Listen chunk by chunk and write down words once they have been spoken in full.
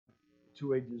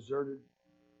to a deserted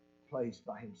place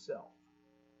by himself.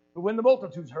 But when the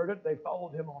multitudes heard it, they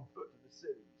followed him on foot to the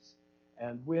cities.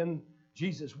 And when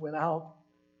Jesus went out,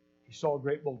 he saw a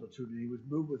great multitude, and he was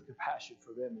moved with compassion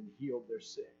for them and healed their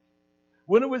sick.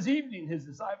 When it was evening, his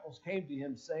disciples came to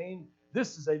him, saying,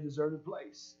 "This is a deserted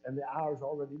place, and the hour is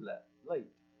already late.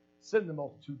 Send the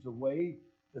multitudes away,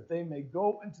 that they may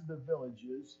go into the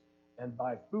villages and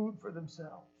buy food for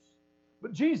themselves."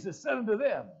 But Jesus said unto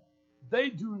them, "They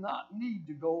do not need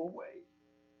to go away.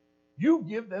 You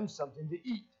give them something to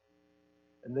eat."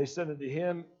 And they said unto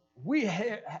him, "We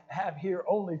have here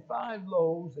only 5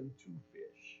 loaves and 2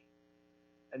 fish.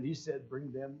 And he said,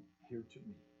 "Bring them here to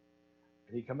me."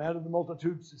 And he commanded the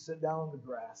multitudes to sit down on the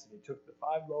grass. And he took the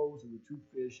 5 loaves and the 2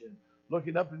 fish, and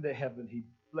looking up into heaven, he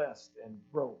blessed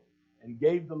and broke, and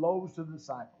gave the loaves to the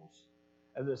disciples.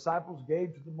 And the disciples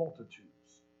gave to the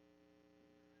multitudes,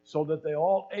 so that they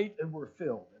all ate and were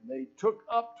filled. And they took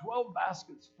up 12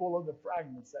 baskets full of the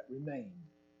fragments that remained.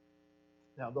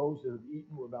 Now those that had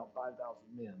eaten were about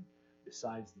 5,000 men,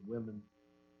 besides the women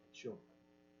and children.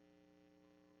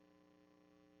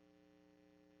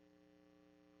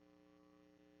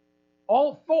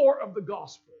 All 4 of the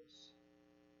Gospels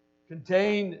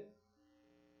contain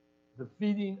the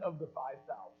feeding of the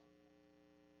 5,000.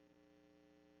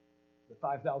 The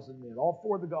 5,000 men. All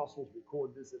 4 of the Gospels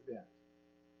record this event.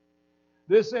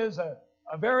 This is a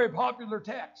very popular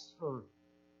text for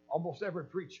almost every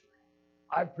preacher.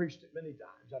 I've preached it many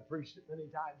times. I've preached it many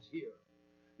times here.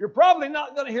 You're probably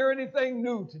not going to hear anything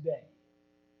new today.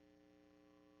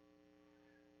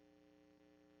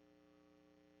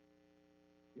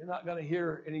 You're not going to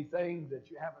hear anything that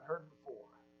you haven't heard before.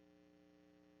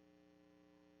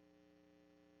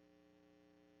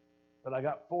 But I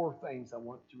got 4 things I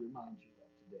want to remind you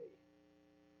of today.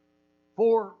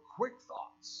 4 quick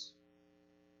thoughts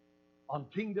on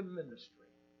kingdom ministry.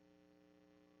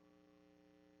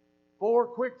 4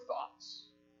 quick thoughts.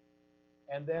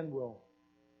 And then we'll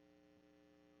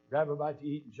grab a bite to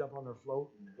eat and jump on our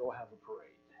float and go have a parade.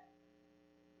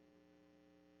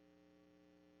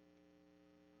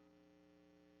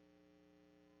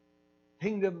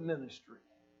 Kingdom ministry.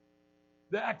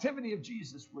 The activity of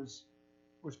Jesus was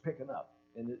picking up.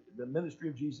 And the ministry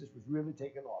of Jesus was really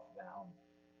taking off now.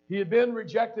 He had been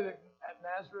rejected at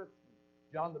Nazareth.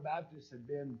 John the Baptist had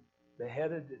been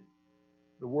beheaded, and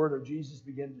the word of Jesus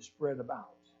began to spread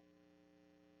about.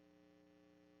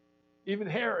 Even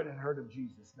Herod had heard of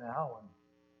Jesus now, and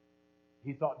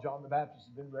he thought John the Baptist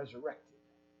had been resurrected.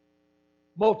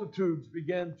 Multitudes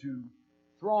began to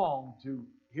throng to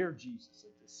hear Jesus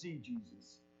and to see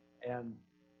Jesus, and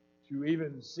to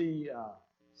even see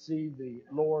the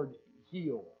Lord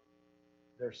heal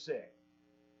their sick.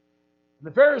 And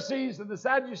the Pharisees and the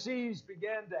Sadducees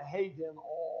began to hate him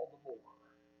all the more.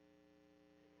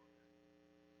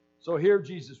 So here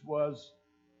Jesus was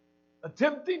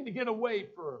attempting to get away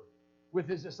with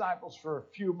his disciples for a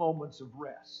few moments of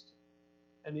rest.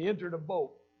 And he entered a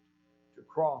boat to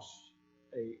cross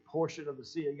a portion of the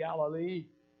Sea of Galilee,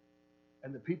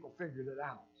 and the people figured it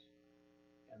out.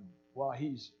 And while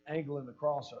he's angling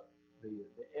across the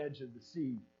edge of the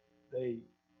sea, they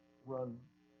run.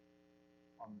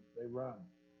 They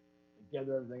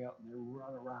gather everything up, and they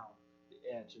run around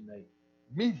the edge, and they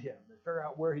meet him. They figure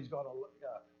out where his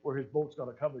boat's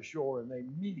going to come ashore, and they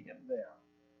meet him there.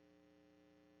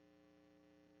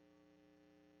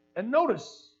 And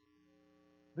notice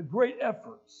the great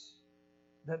efforts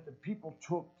that the people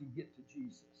took to get to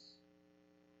Jesus.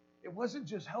 It wasn't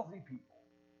just healthy people.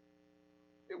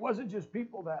 It wasn't just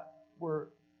people that were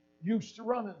used to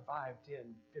running 5,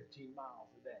 10, 15 miles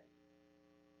a day.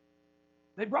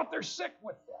 They brought their sick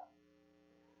with them.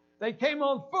 They came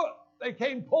on foot. They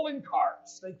came pulling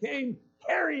carts. They came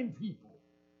carrying people.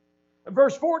 And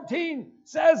verse 14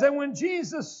 says, "And when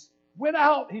Jesus went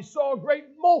out, he saw a great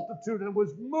multitude and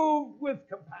was moved with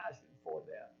compassion for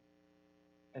them.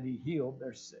 And he healed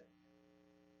their sick."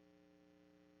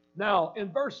 Now,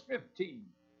 in verse 15,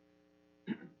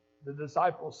 the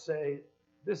disciples say,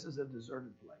 "This is a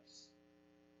deserted place.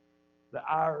 The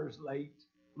hour is late.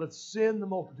 Let's send the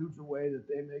multitudes away, that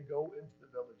they may go into the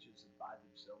villages and buy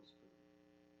themselves food."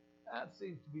 That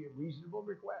seems to be a reasonable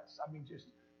request. I mean, just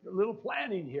a little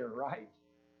planning here, right?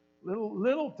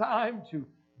 Little time to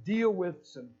deal with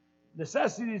some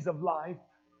necessities of life.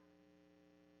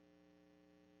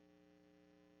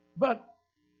 But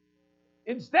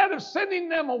instead of sending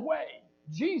them away,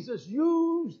 Jesus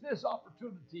used this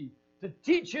opportunity to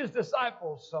teach his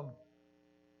disciples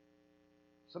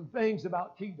some things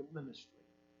about kingdom ministry.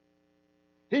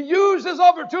 He used this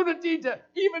opportunity to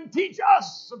even teach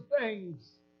us some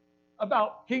things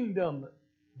about kingdom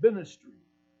ministry.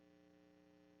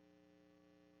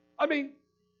 I mean,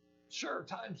 sure,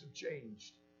 times have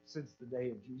changed since the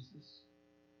day of Jesus.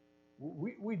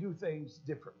 We do things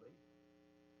differently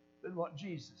than what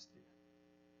Jesus did.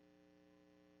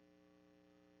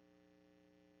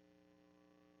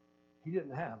 He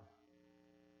didn't have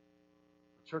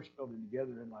a church building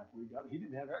together in like we got. He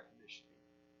didn't have air conditioning.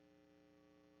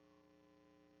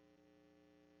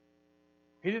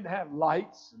 He didn't have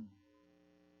lights. And,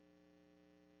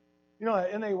 you know,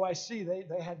 at NAYC,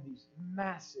 they had these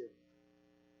massive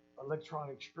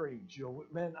electronic screens. You know,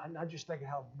 man, I just think of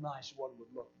how nice one would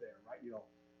look there, right? You know,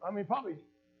 I mean, probably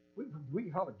we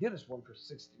could probably get us one for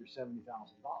 $60,000 or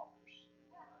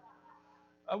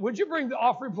 $70,000. Would you bring the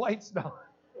offering plates? No.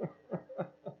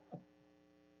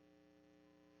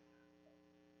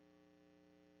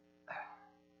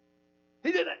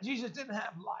 Jesus didn't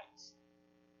have lights.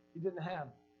 He didn't have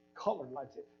colored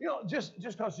lights. You know, just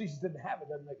because Jesus didn't have it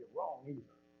doesn't make it wrong either.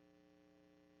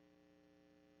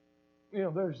 You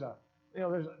know, there's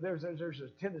a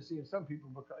tendency in some people,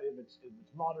 because if it's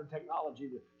modern technology,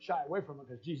 to shy away from it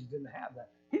because Jesus didn't have that.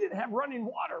 He didn't have running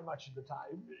water much of the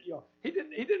time. You know, he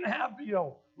didn't have, you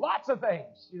know, lots of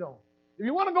things. You know, if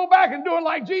you want to go back and do it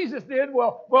like Jesus did,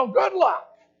 well, good luck.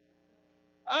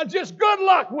 Just good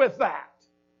luck with that.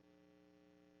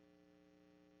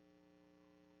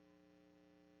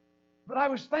 But I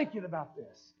was thinking about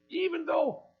this. Even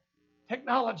though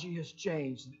technology has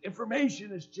changed, and information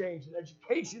has changed, and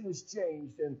education has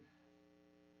changed, and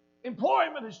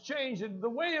employment has changed, and the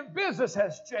way of business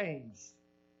has changed,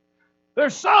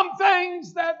 there's some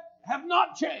things that have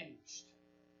not changed.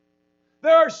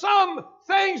 There are some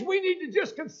things we need to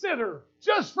just consider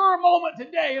just for a moment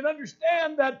today and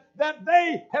understand that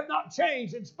they have not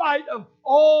changed in spite of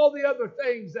all the other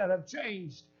things that have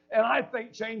changed, and I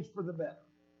think changed for the better.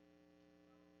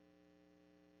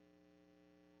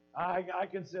 I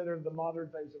consider the modern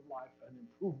things of life an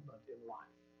improvement in life.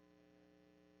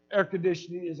 Air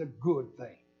conditioning is a good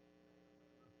thing.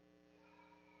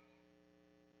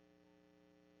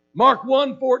 Mark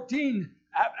 1:14,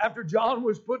 after John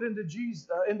was put into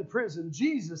prison,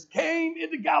 Jesus came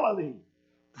into Galilee,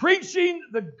 preaching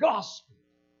the gospel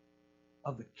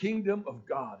of the kingdom of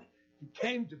God. He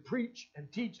came to preach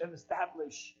and teach and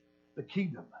establish the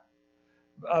kingdom.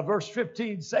 Verse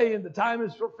 15, saying, the time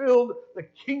is fulfilled, the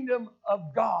kingdom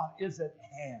of God is at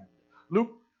hand.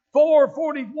 Luke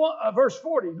 4:41, verse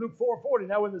 40. Luke 4:40.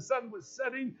 Now, when the sun was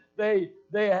setting, they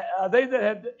that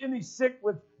had any sick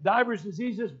with divers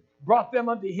diseases brought them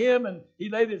unto him, and he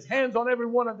laid his hands on every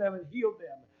one of them and healed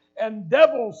them. And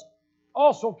devils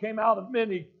also came out of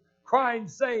many, crying,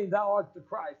 saying, Thou art the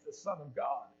Christ, the Son of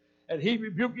God. And he,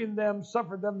 rebuking them,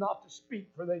 suffered them not to speak,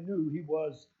 for they knew he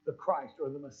was the Christ, or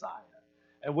the Messiah.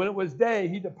 And when it was day,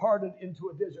 he departed into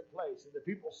a desert place, and the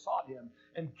people sought him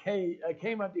and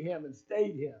came unto him and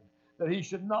stayed him, that he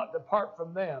should not depart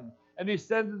from them. And he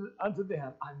said unto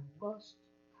them, I must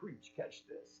preach, catch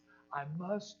this, I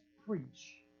must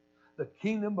preach the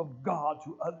kingdom of God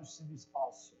to other cities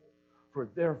also, for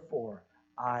therefore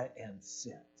I am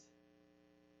sent.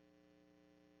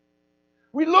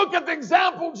 We look at the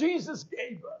example Jesus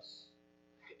gave us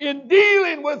in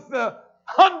dealing with the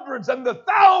hundreds and the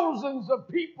thousands of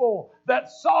people that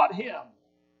sought him.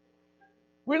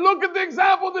 We look at the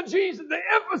example that Jesus, the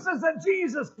emphasis that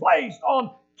Jesus placed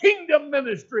on kingdom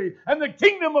ministry and the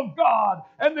kingdom of God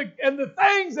and the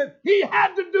things that he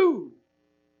had to do.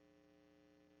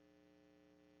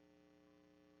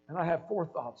 And I have 4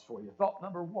 thoughts for you. Thought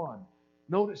number 1,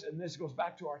 notice, and this goes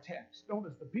back to our text,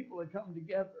 notice the people had come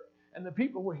together, and the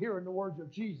people were hearing the words of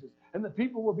Jesus, and the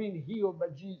people were being healed by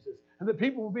Jesus, and the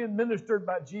people were being ministered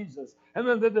by Jesus. And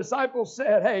then the disciples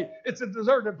said, hey, it's a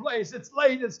deserted place, it's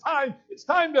late, it's time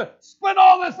to split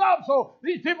all this up so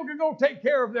these people can go take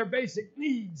care of their basic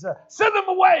needs. Send them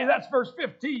away. That's verse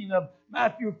 15 of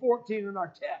Matthew 14 in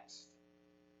our text.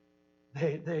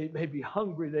 They may be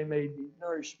hungry, they may need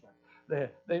nourishment. They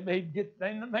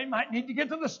might need to get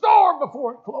to the store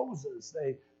before it closes.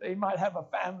 They might have a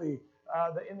family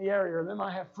in the area, or they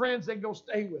might have friends they can go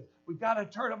stay with. We've got to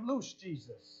turn them loose,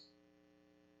 Jesus.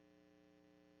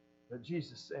 But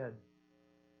Jesus said,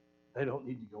 they don't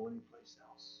need to go anyplace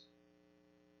else.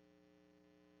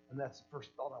 And that's the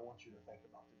first thought I want you to think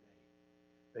about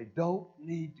today. They don't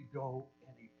need to go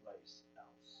anyplace else.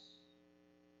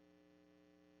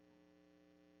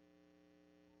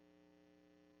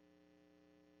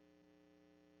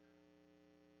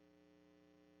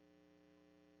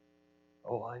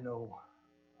 Oh, I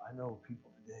know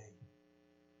people today,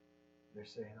 they're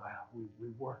saying, we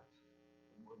worked,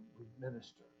 we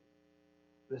ministered.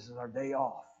 This is our day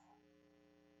off.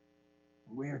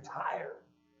 We are tired.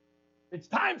 It's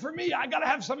time for me. I got to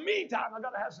have some me time. I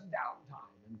got to have some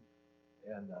downtime.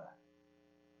 And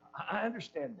I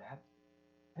understand that.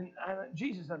 And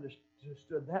Jesus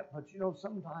understood that. But,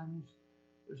 sometimes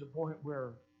there's a point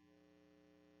where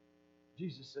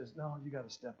Jesus says, no, you got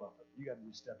to step up. You got to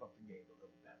just step up the game a little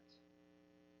bit.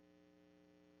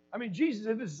 I mean, Jesus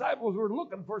and his disciples were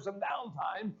looking for some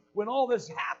downtime when all this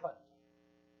happened.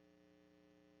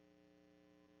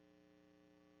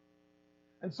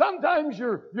 And sometimes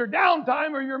your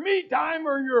downtime or your me time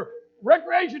or your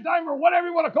recreation time or whatever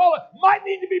you want to call it might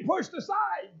need to be pushed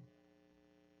aside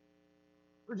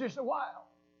for just a while.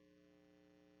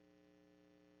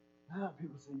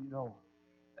 People say,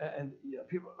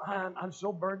 people, I'm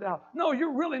so burned out. No,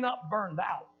 you're really not burned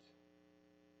out.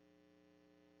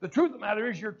 The truth of the matter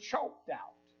is you're choked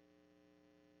out.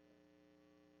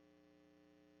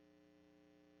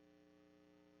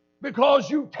 Because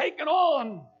you've taken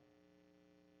on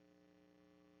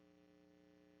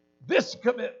this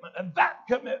commitment and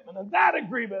that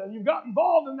agreement, and you've got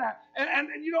involved in that. And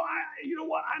you know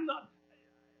what?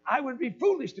 I would be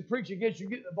foolish to preach against you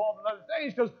getting involved in other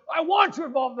things, because I want you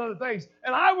involved in other things.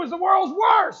 And I was the world's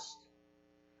worst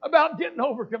about getting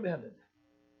overcommitted.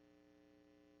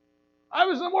 I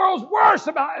was the world's worst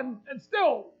about, and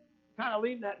still kind of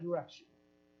lean that direction.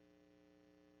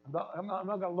 I'm not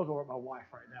going to look over at my wife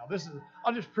right now.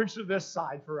 I'll just preach to this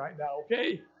side for right now,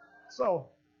 okay? So,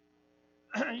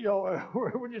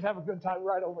 we'll just have a good time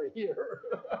right over here.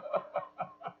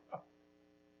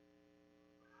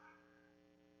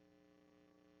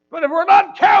 But if we're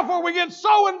not careful, we get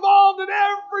so involved in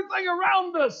everything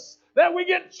around us that we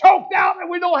get choked out and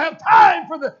we don't have time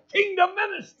for the kingdom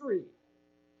ministry.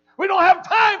 We don't have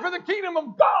time for the kingdom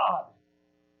of God.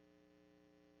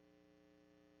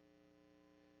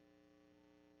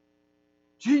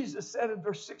 Jesus said in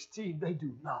verse 16, they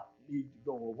do not need to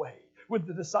go away. When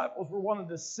the disciples were wanting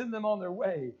to send them on their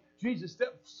way, Jesus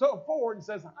stepped so forward and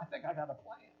says, I think I got a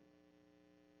plan.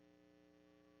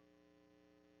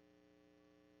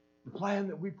 The plan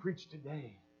that we preach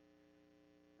today,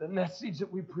 the message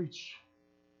that we preach,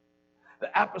 the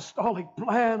apostolic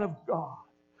plan of God,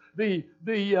 the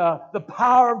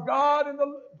power of God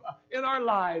in our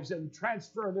lives, and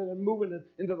transferring it and moving it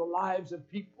into the lives of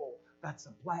people. That's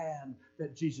a plan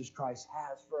that Jesus Christ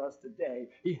has for us today.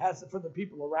 He has it for the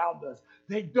people around us.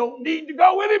 They don't need to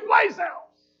go anyplace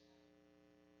else.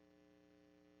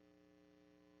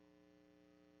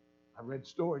 I read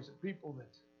stories of people that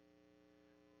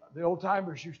the old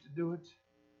timers used to do it,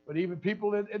 but even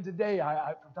people in today,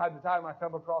 from time to time I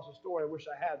come across a story. I wish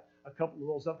I had a couple of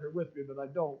those up here with me, but I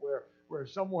don't. Where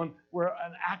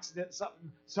an accident,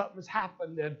 something has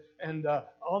happened, and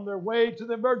on their way to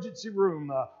the emergency room,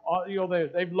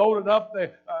 they've loaded up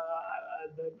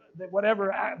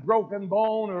whatever broken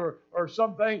bone or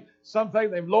something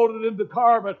they've loaded in the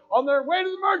car, but on their way to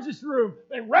the emergency room,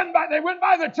 they went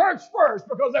by the church first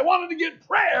because they wanted to get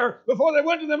prayer before they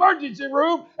went to the emergency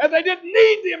room, and they didn't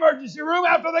need the emergency room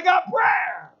after they got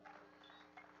prayer.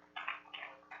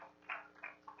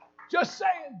 Just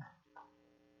saying.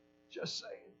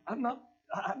 I'm not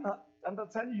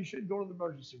telling you shouldn't go to the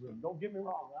emergency room. Don't get me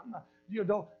wrong. I'm not.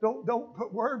 Don't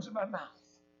put words in my mouth.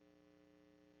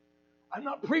 I'm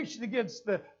not preaching against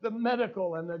the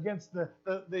medical and against the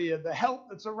health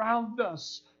that's around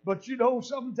us. But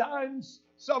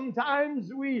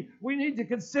sometimes we need to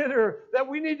consider that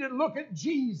we need to look at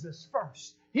Jesus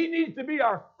first. He needs to be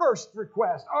our first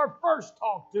request, our first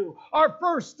talk to, our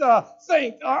first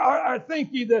our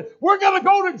thinking that we're going to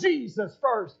go to Jesus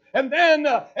first, and then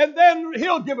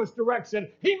He'll give us direction.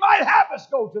 He might have us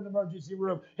go to the emergency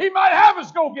room. He might have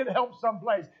us go get help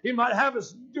someplace. He might have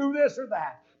us do this or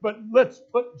that. But let's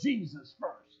put Jesus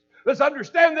first. Let's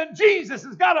understand that Jesus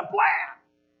has got a plan.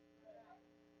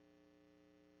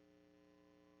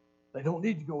 They don't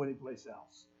need to go anyplace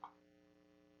else.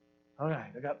 All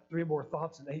right, I got 3 more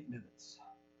thoughts in 8 minutes.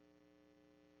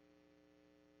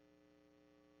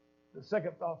 The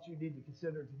second thought you need to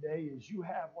consider today is you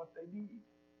have what they need.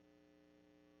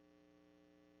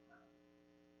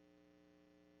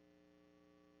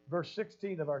 Verse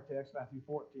 16 of our text, Matthew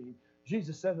 14,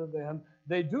 Jesus said to them,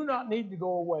 they do not need to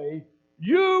go away.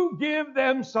 You give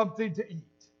them something to eat.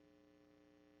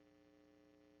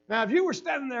 Now, if you were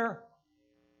standing there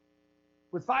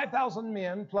with 5,000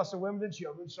 men plus the women and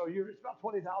children, so it's about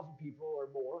 20,000 people or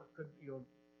more, could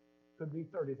be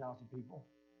 30,000 people.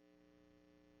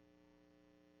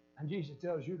 And Jesus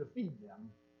tells you to feed them.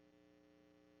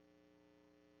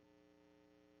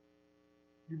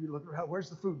 You'd be looking around, where's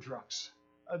the food trucks?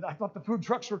 I thought the food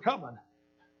trucks were coming.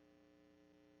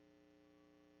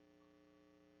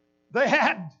 They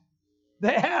had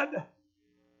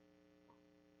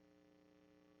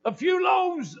a few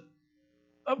loaves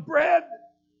of bread,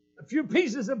 a few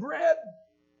pieces of bread,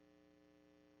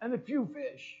 and a few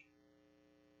fish.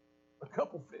 A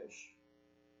couple fish.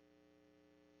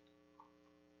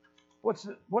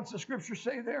 What's the scripture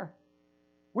say there?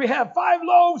 We have 5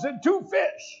 loaves and 2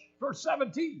 fish, verse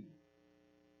 17.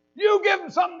 You give them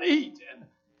something to eat. And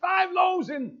 5 loaves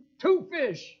and 2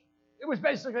 fish. It was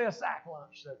basically a sack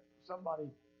lunch that somebody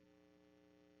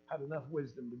had enough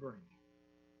wisdom to bring.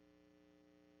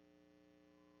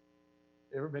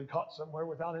 You ever been caught somewhere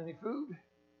without any food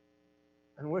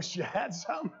and wished you had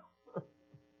some?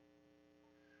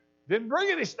 Didn't bring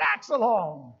any snacks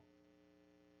along.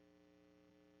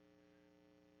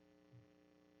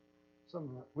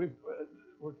 Some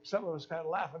of us kind of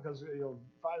laughing because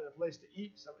finding a place to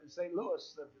eat. Some in St.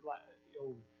 Louis,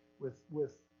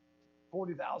 with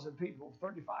 40,000 people,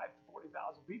 35 to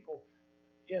 40,000 people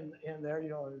in there,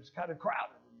 it's kind of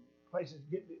crowded. And places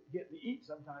getting to eat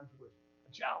sometimes was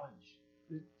a challenge,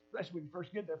 especially when you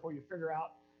first get there, before you figure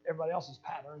out everybody else's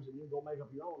patterns and you go make up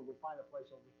your own and go find a place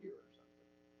over here or something.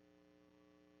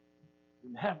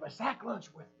 Didn't have my sack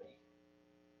lunch with me.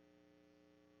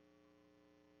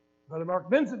 Brother Mark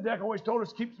Vincent always told us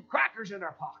to keep some crackers in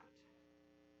our pocket.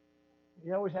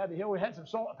 He always had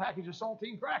a package of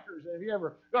saltine crackers. And if you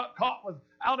ever got caught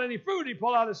without any food, he'd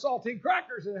pull out his saltine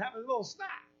crackers and have a little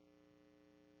snack.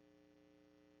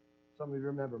 Some of you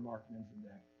remember Mark Vincent Day.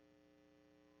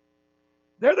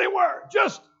 There they were,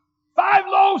 just 5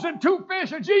 loaves and 2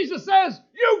 fish, and Jesus says,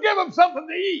 you give them something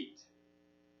to eat.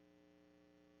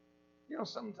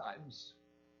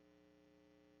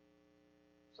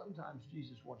 Sometimes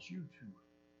Jesus wants you to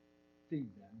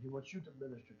feed them. He wants you to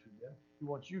minister to them. He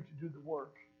wants you to do the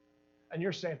work. And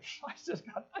you're saying, I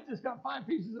just got 5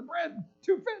 pieces of bread and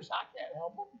 2 fish. I can't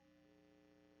help them.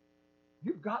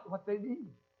 You've got what they need.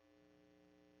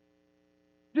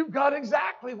 You've got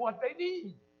exactly what they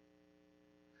need.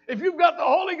 If you've got the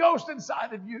Holy Ghost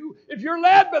inside of you, if you're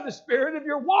led by the Spirit, if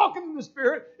you're walking in the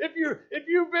Spirit, if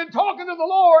you've been talking to the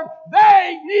Lord,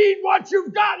 they need what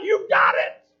you've got. You've got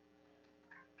it.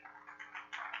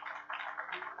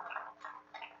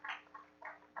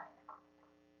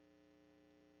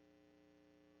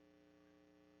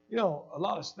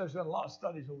 There's been a lot of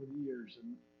studies over the years,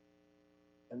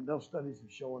 and those studies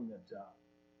have shown that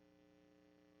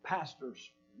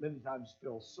pastors many times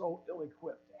feel so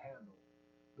ill-equipped to handle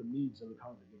the needs of the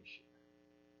congregation.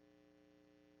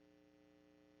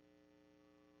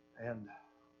 And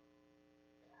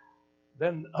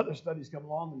then other studies come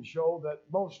along and show that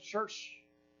most church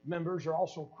members are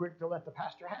also quick to let the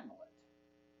pastor handle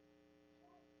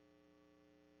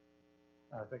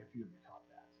it. I think a few of you caught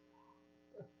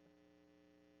that.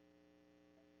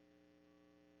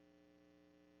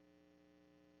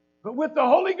 But with the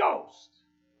Holy Ghost,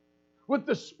 with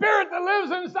the Spirit that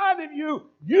lives inside of you,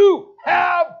 you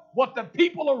have what the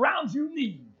people around you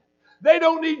need. They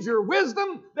don't need your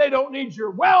wisdom. They don't need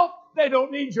your wealth. They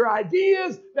don't need your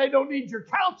ideas. They don't need your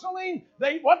counseling.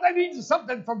 What they need is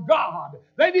something from God.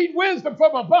 They need wisdom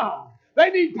from above. They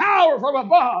need power from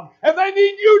above. And they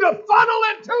need you to funnel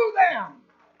it to them.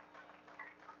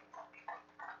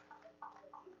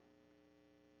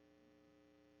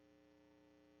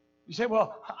 You say,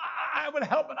 well, I would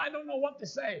help, but I don't know what to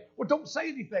say. Well, don't say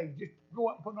anything. Just go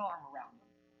up and put an arm around them.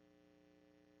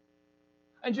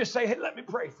 And just say, hey, let me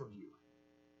pray for you.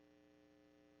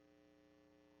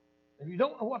 If you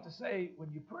don't know what to say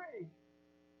when you pray,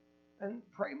 then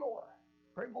pray more.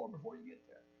 Pray more before you get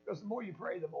there. Because the more you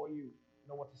pray, the more you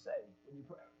know what to say when you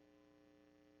pray.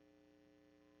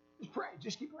 Just pray.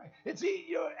 Just keep praying. It's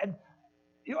easy, and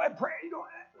prayer.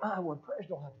 Prayers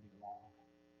don't have to be long.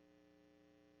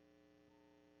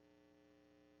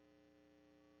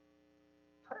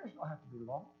 Prayers don't have to be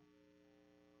long.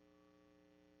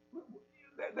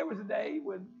 There was a day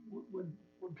when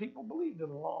people believed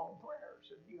in long prayers.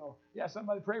 And,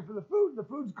 somebody prayed for the food, and the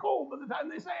food's cold by the time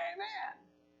they say amen.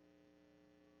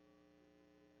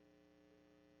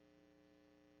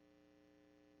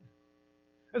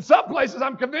 In some places,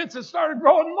 I'm convinced it started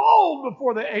growing mold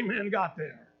before the amen got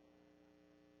there.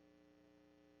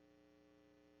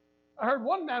 I heard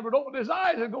one man would open his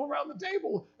eyes and go around the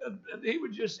table, and he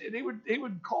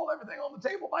would call everything on the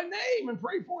table by name and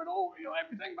pray for it all,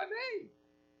 everything by name.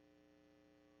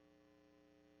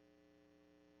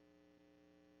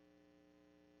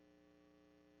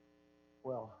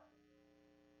 Well,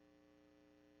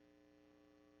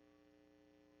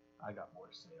 I got more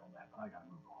to say on that, but I got to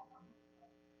move on.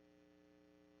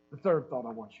 The third thought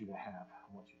I want you to have,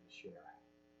 I want you to share,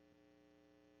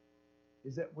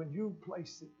 is that when you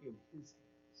place it in His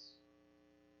hands,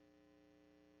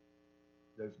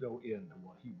 there's no end to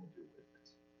what He will do with it.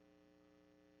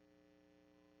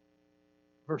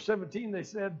 Verse 17, they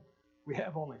said, we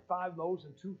have only 5 loaves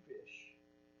and 2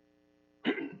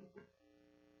 fish.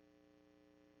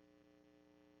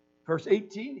 Verse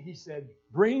 18, he said,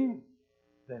 bring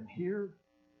them here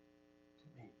to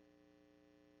me.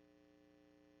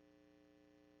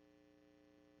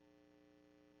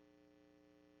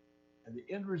 And the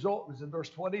end result was in verse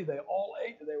 20, they all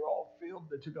ate and they were all filled.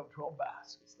 They took up 12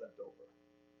 baskets left over.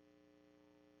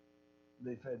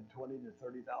 They fed 20 to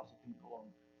 30,000 people on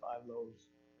 5 loaves and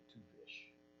 2 fish.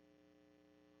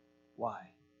 Why?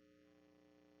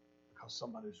 Because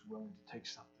somebody was willing to take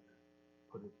something and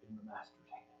put it in the master's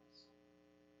hands.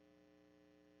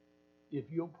 If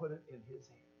you'll put it in his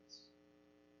hands,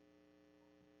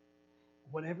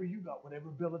 whatever you got, whatever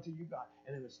ability you got,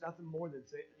 and if it's nothing more than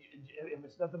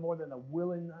a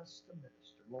willingness to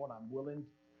minister, Lord, I'm willing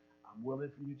for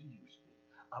you to use me.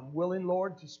 I'm willing,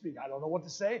 Lord, to speak. I don't know what to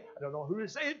say. I don't know who to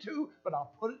say it to, but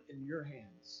I'll put it in your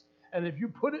hands. And if you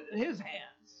put it in his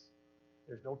hands,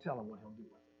 there's no telling what he'll do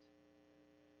with it.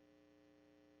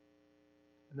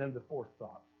 And then the fourth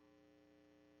thought.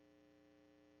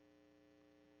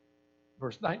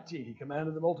 Verse 19, he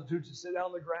commanded the multitudes to sit down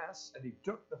on the grass, and he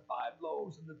took the 5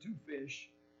 loaves and the 2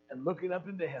 fish, and looking up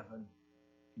into heaven,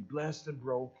 he blessed and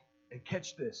broke, and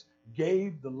catch this,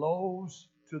 gave the loaves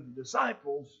to the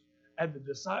disciples, and the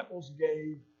disciples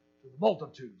gave to the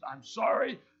multitudes. I'm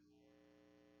sorry.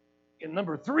 In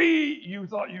number 3, you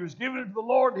thought you was giving it to the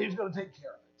Lord, and he's going to take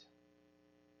care of it.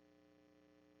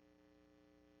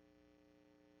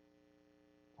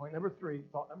 Thought number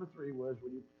three was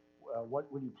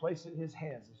when you place it in his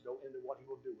hands, there's no end to what he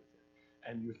will do with it.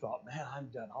 And you thought, man, I'm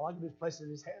done. All I can do is place it in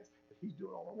his hands, but he's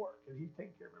doing all the work, and he's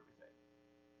taking care of everything.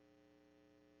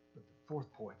 But the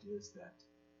fourth point is that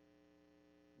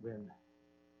when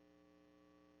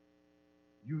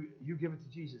you give it to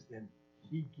Jesus, then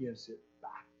he gives it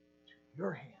back to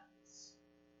your hands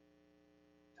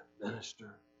to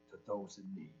minister to those in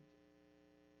need.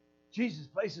 Jesus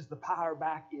places the power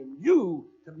back in you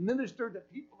to minister to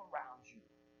people around you.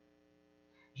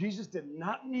 Jesus did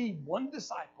not need one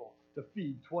disciple to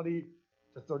feed 20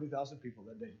 to 30,000 people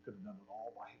that day. He could have done it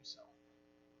all by himself.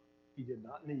 He did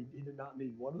not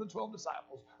need one of the 12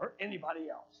 disciples or anybody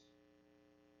else.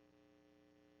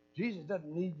 Jesus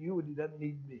doesn't need you and he doesn't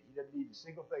need me. He doesn't need a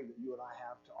single thing that you and I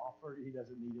have to offer. He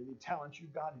doesn't need any talents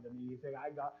you've got. He doesn't need anything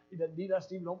I got. He doesn't need us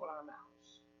to even open our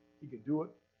mouths. He could do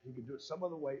it. He could do it some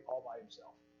other way all by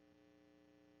himself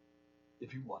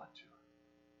if he wanted to.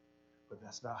 But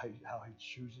that's not how he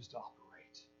chooses to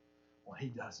operate. What he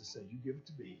does is say, you give it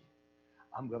to me.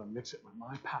 I'm going to mix it with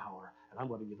my power, and I'm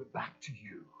going to give it back to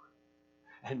you.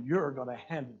 And you're going to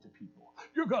hand it to people.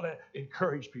 You're going to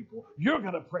encourage people. You're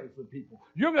going to pray for people.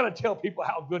 You're going to tell people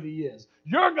how good he is.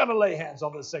 You're going to lay hands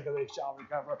on the sick and they shall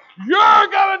recover. You're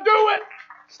going to do it.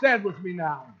 Stand with me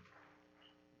now.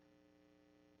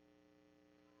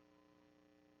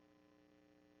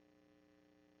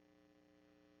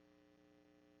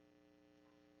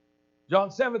 John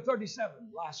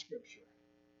 7:37, last scripture.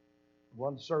 We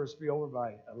want the service to be over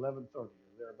by 11:30 or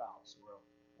thereabouts.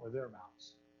 Or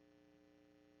thereabouts.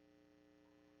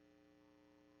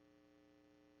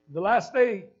 The last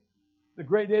day, the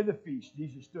great day of the feast,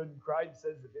 Jesus stood and cried and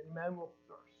says, if any man will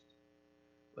thirst,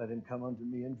 let him come unto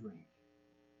me and drink.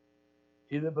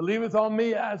 He that believeth on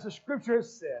me, as the scripture has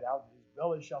said, out of his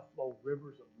belly shall flow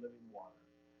rivers of living water.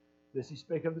 This he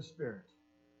spake of the Spirit.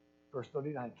 Verse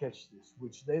 39, catch this,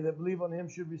 which they that believe on him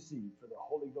should receive, for the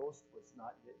Holy Ghost was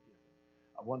not yet given.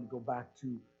 I want to go back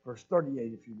to verse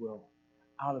 38, if you will.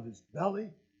 Out of his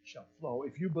belly shall flow.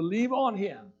 If you believe on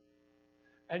him,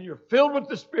 and you're filled with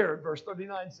the Spirit, verse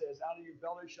 39 says, out of your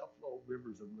belly shall flow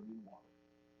rivers of living water.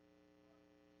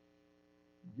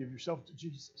 You give yourself to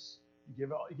Jesus. You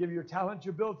give your talent,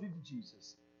 your ability to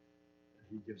Jesus, and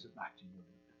he gives it back to you, and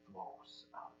it flows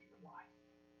out of your life.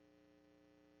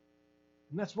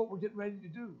 And that's what we're getting ready to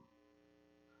do.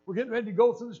 We're getting ready to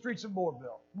go through the streets of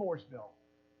Mooresville,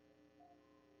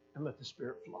 and let the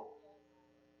Spirit flow.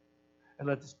 And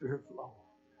let the Spirit flow.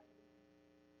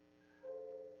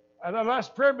 At our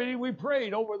last prayer meeting, we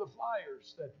prayed over the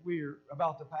flyers that we're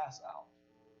about to pass out.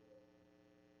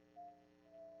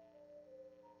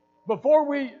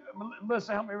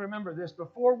 Melissa, help me remember this.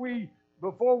 Before we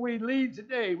leave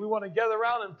today, we want to gather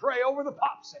around and pray over the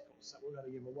popsicles that we're going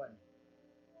to give away.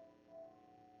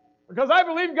 Because I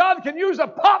believe God can use a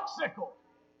popsicle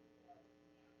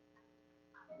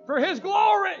for his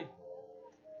glory.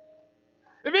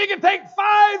 If he can take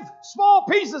 5 small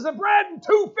pieces of bread and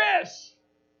 2 fish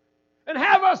and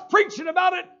have us preaching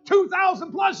about it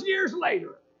 2,000 plus years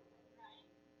later,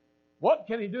 what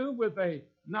can he do with a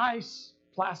nice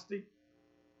plastic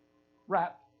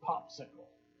wrapped popsicle?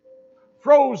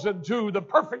 frozen to the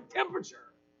perfect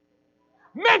temperature,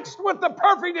 mixed with the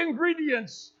perfect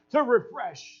ingredients to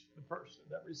refresh the person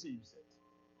that receives it.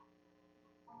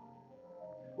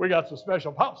 We got some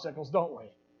special popsicles, don't we?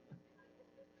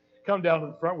 Come down to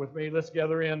the front with me. Let's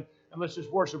gather in and let's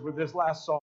just worship with this last song.